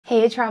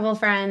Hey travel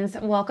friends,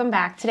 welcome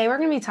back. Today we're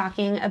going to be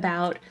talking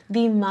about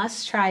the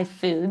must-try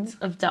foods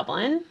of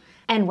Dublin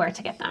and where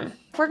to get them.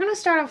 We're going to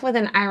start off with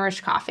an Irish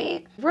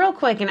coffee. Real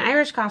quick, an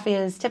Irish coffee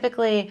is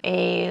typically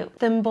a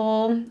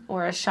thimble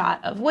or a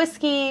shot of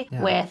whiskey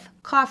with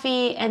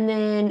coffee, and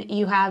then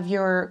you have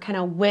your kind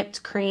of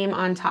whipped cream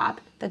on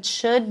top. That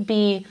should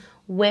be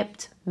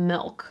whipped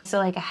milk, so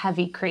like a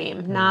heavy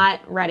cream,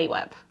 not Ready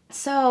Whip.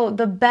 So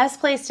the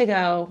best place to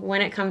go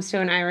when it comes to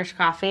an Irish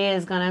coffee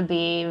is gonna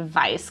be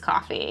Vice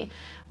Coffee.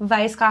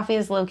 Vice Coffee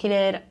is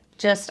located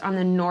just on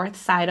the north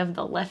side of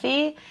the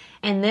Liffey,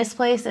 and this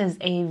place is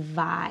a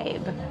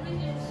vibe.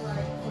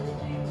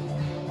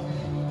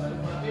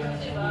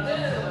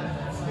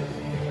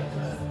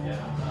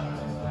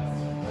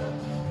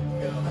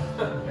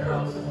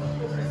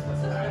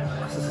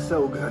 This is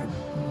so good.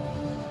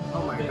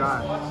 Oh my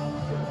god.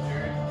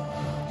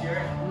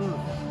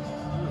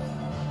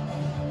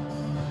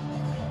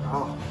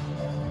 Oh.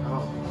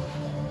 Oh.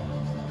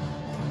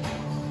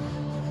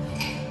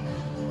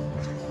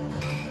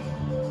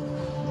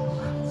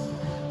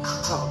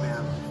 Oh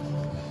man.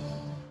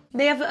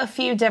 They have a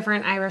few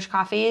different Irish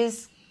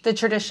coffees. The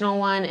traditional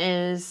one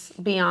is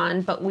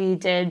Beyond, but we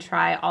did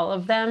try all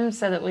of them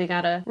so that we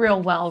got a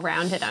real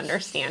well-rounded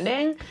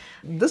understanding.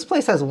 This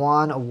place has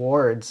won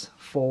awards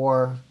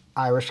for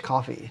Irish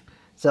coffee.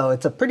 So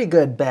it's a pretty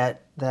good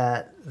bet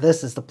that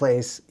this is the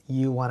place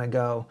you want to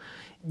go.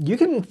 You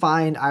can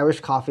find Irish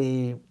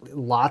coffee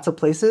lots of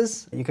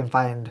places. You can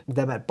find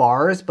them at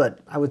bars, but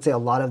I would say a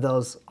lot of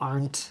those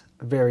aren't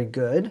very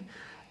good.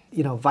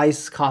 You know,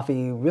 Vice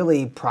Coffee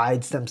really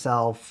prides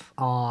themselves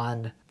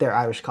on their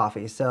Irish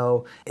coffee.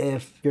 So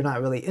if you're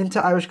not really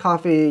into Irish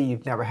coffee,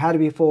 you've never had it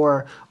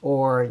before,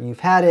 or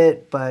you've had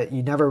it, but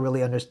you never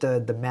really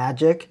understood the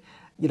magic,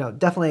 you know,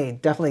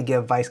 definitely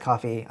give Vice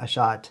Coffee a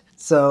shot.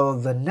 So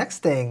the next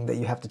thing that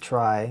you have to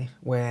try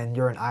when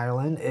you're in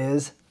Ireland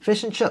is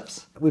fish and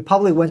chips. We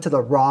probably went to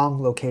the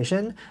wrong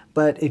location,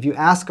 but if you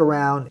ask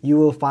around, you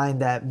will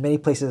find that many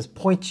places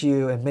point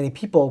you and many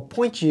people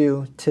point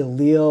you to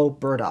Leo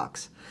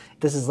Burdock's.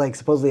 This is like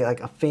supposedly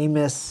like a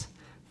famous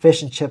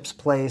fish and chips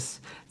place.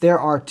 There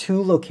are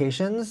two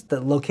locations. The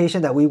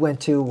location that we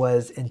went to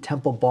was in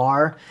Temple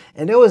Bar,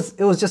 and it was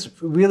just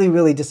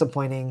really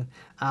disappointing.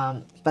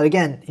 But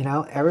again, you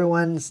know,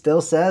 everyone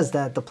still says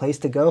that the place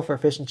to go for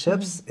fish and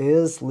chips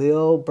is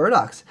Leo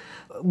Burdock's.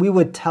 We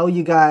would tell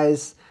you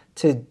guys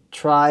to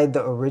try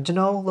the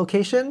original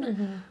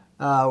location,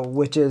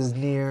 which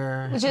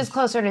is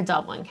closer to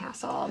Dublin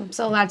Castle.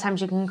 So a lot of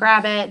times you can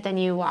grab it, then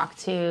you walk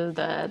to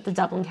the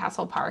Dublin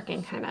Castle Park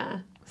and kind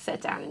of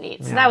sit down and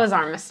eat. So that was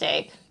our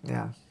mistake.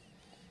 Yeah.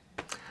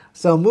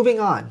 So moving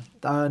on,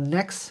 the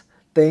next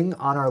thing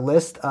on our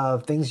list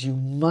of things you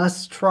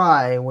must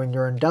try when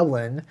you're in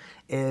Dublin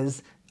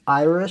is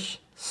Irish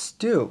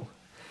stew.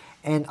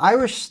 And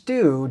Irish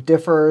stew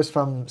differs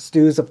from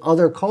stews of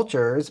other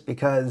cultures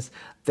because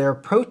their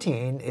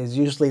protein is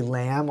usually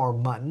lamb or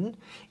mutton,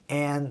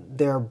 and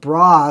their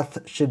broth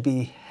should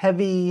be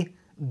heavy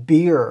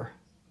beer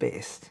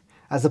based,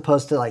 as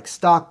opposed to like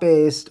stock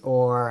based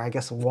or I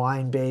guess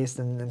wine based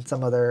in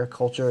some other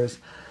cultures.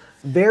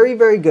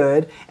 Very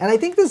good. And I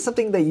think this is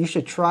something that you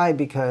should try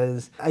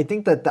because I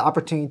think that the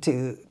opportunity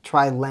to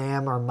try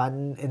lamb or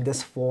mutton in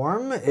this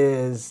form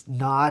is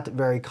not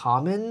very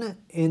common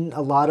in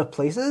a lot of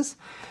places.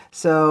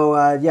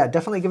 So yeah,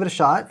 definitely give it a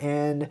shot.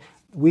 And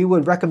we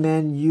would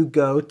recommend you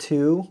go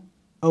to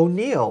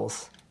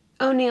O'Neill's.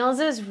 O'Neill's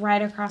is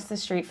right across the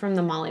street from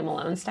the Molly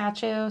Malone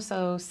statue,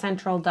 so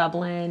central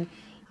Dublin.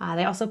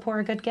 They also pour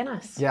a good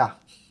Guinness. Yeah,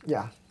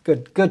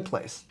 good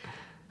place.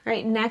 All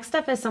right, next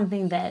up is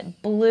something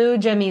that blew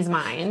Jimmy's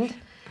mind.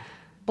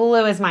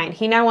 Blew his mind.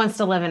 He now wants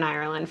to live in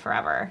Ireland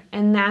forever,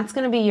 and that's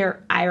going to be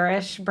your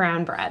Irish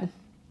brown bread.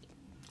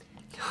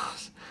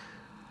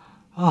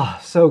 Oh,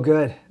 so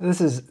good.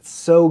 This is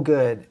so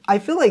good. I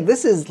feel like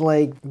this is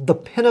like the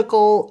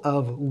pinnacle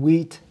of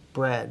wheat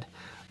bread.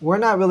 We're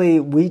not really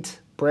wheat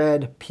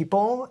bread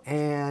people,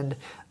 and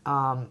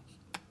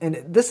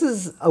this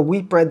is a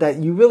wheat bread that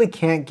you really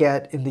can't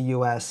get in the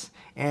US.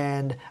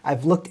 And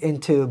I've looked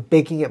into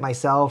baking it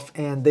myself,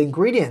 and the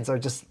ingredients are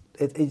just,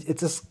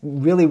 it's just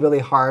really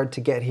hard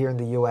to get here in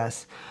the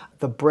US.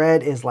 The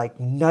bread is like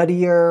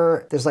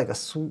nuttier, there's like a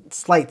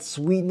slight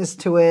sweetness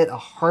to it, a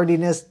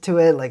heartiness to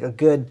it, like a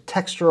good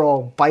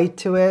textural bite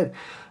to it.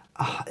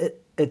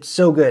 It's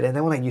so good. And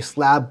then when you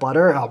slab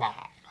butter,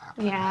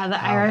 yeah,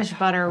 the Irish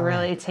butter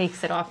really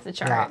takes it off the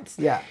charts.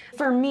 Yeah.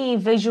 For me,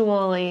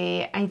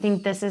 visually, I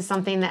think this is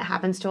something that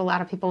happens to a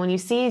lot of people. When you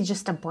see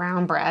just a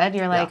brown bread,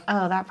 you're like,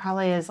 oh, that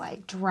probably is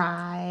like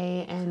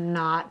dry and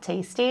not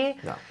tasty.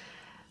 Yeah.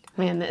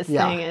 Man, this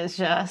thing is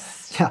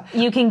just,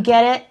 you can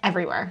get it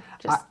everywhere,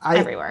 just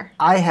everywhere.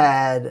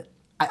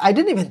 I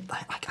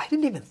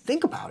didn't even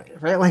think about it,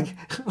 right? Like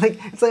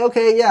it's like,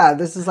 okay, yeah,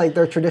 this is like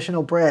their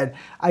traditional bread.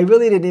 I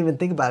really didn't even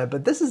think about it,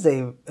 but this is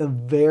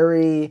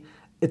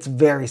it's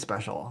very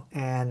special,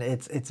 and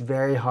it's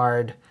very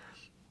hard.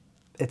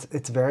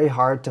 it's very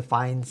hard to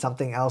find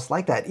something else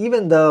like that.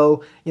 Even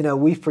though, you know,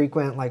 we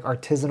frequent like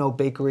artisanal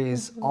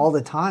bakeries all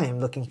the time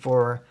looking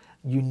for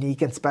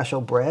unique and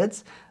special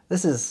breads.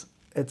 It's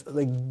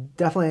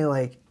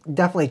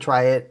definitely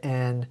try it,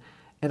 and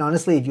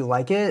honestly, if you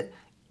like it,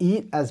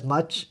 eat as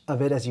much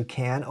of it as you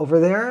can over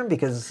there,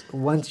 because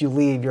once you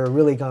leave, you're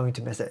really going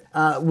to miss it.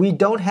 We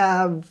don't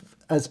have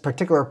a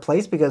particular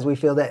place because we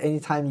feel that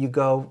anytime you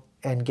go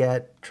and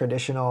get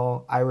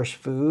traditional Irish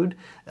food,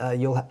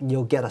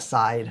 you'll get a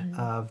side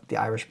of the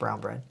Irish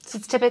brown bread. So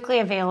it's typically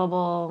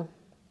available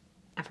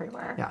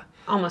everywhere. Yeah.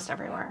 Almost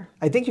everywhere.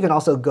 I think you can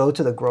also go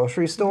to the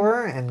grocery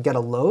store and get a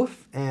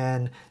loaf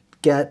and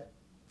get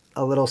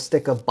a little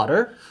stick of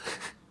butter.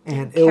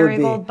 And it would be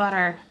Kerrygold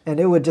butter. And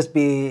it would just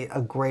be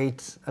a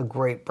great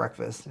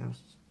breakfast.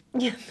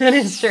 Yeah, that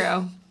is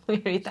true. We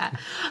would eat that.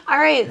 All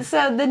right,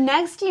 so the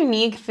next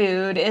unique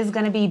food is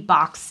going to be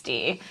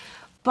boxty.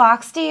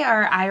 Boxty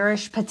are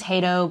Irish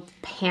potato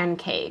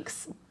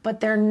pancakes, but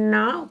they're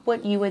not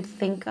what you would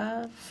think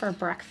of for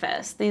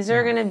breakfast. These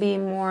are going to be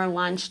more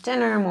lunch,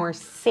 dinner, more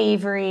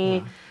savory.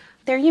 Yeah.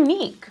 They're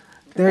unique.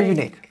 They're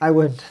unique. I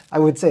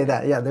would say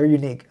that. Yeah, they're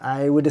unique.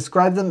 I would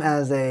describe them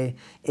as a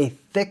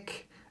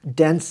thick,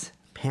 dense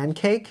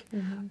pancake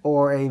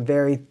or a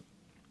very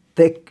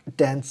thick,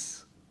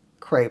 dense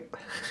crepe.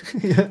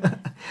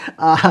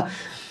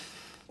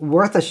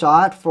 Worth a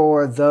shot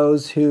for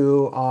those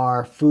who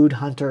are food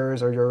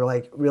hunters or you're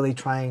like really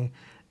trying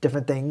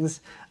different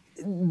things.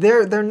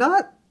 They're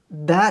not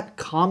that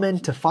common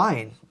to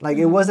find. Like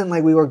it wasn't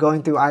like we were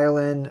going through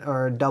Ireland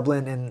or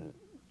Dublin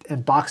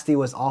and boxty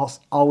was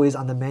always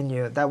on the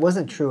menu. That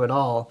wasn't true at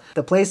all.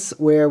 The place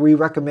where we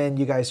recommend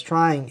you guys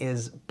trying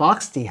is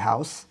Boxty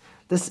House.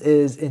 This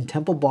is in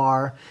Temple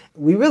Bar.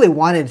 We really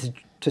wanted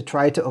to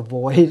try to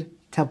avoid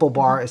Temple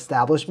Bar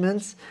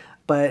establishments,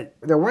 but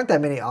there weren't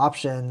that many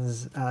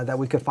options that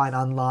we could find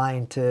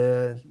online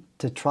to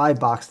try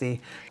boxty.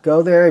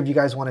 Go there if you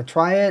guys want to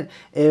try it.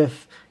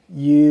 If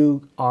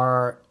you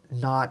are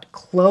not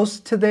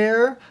close to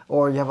there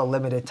or you have a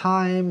limited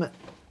time,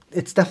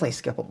 it's definitely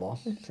skippable.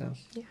 So.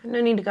 Yeah, no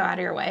need to go out of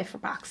your way for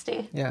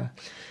boxty. Yeah.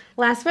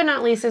 Last but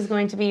not least is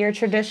going to be your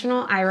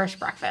traditional Irish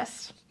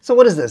breakfast. So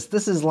what is this?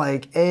 This is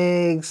like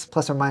eggs,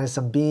 plus or minus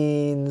some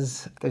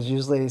beans. There's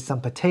usually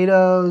some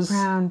potatoes.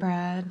 Brown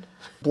bread.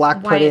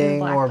 Black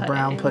pudding or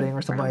brown pudding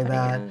or something like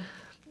that.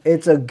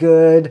 It's a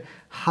good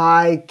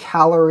high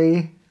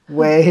calorie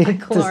way. The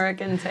caloric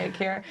intake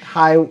here.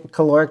 High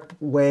caloric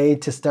way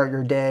to start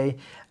your day.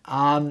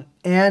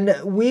 And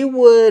we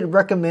would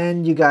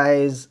recommend you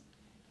guys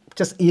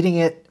just eating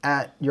it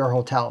at your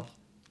hotel.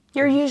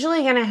 You're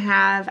usually going to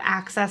have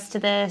access to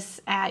this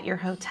at your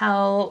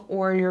hotel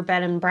or your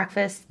bed and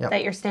breakfast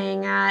that you're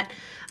staying at.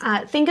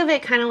 Think of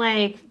it kind of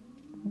like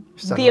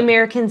the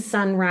American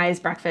sunrise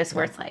breakfast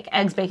where it's like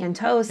eggs, bacon,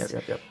 toast.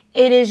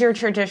 It is your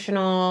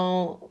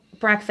traditional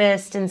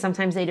breakfast, and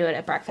sometimes they do it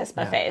at breakfast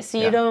buffets. So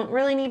you don't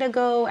really need to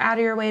go out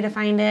of your way to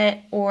find it,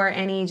 or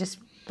any just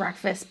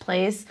breakfast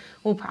place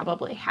will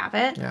probably have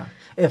it. Yeah.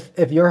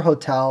 If your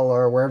hotel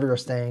or wherever you're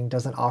staying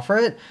doesn't offer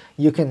it,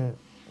 you can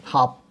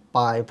hop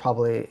by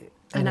probably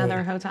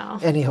another hotel.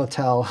 Any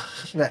hotel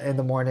in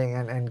the morning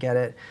and get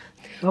it.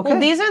 Okay. Well,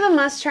 these are the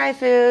must-try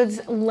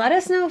foods. Let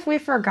us know if we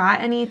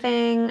forgot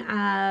anything.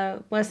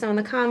 Let us know in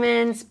the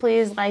comments.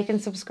 Please like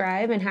and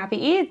subscribe, and happy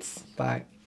eats. Bye.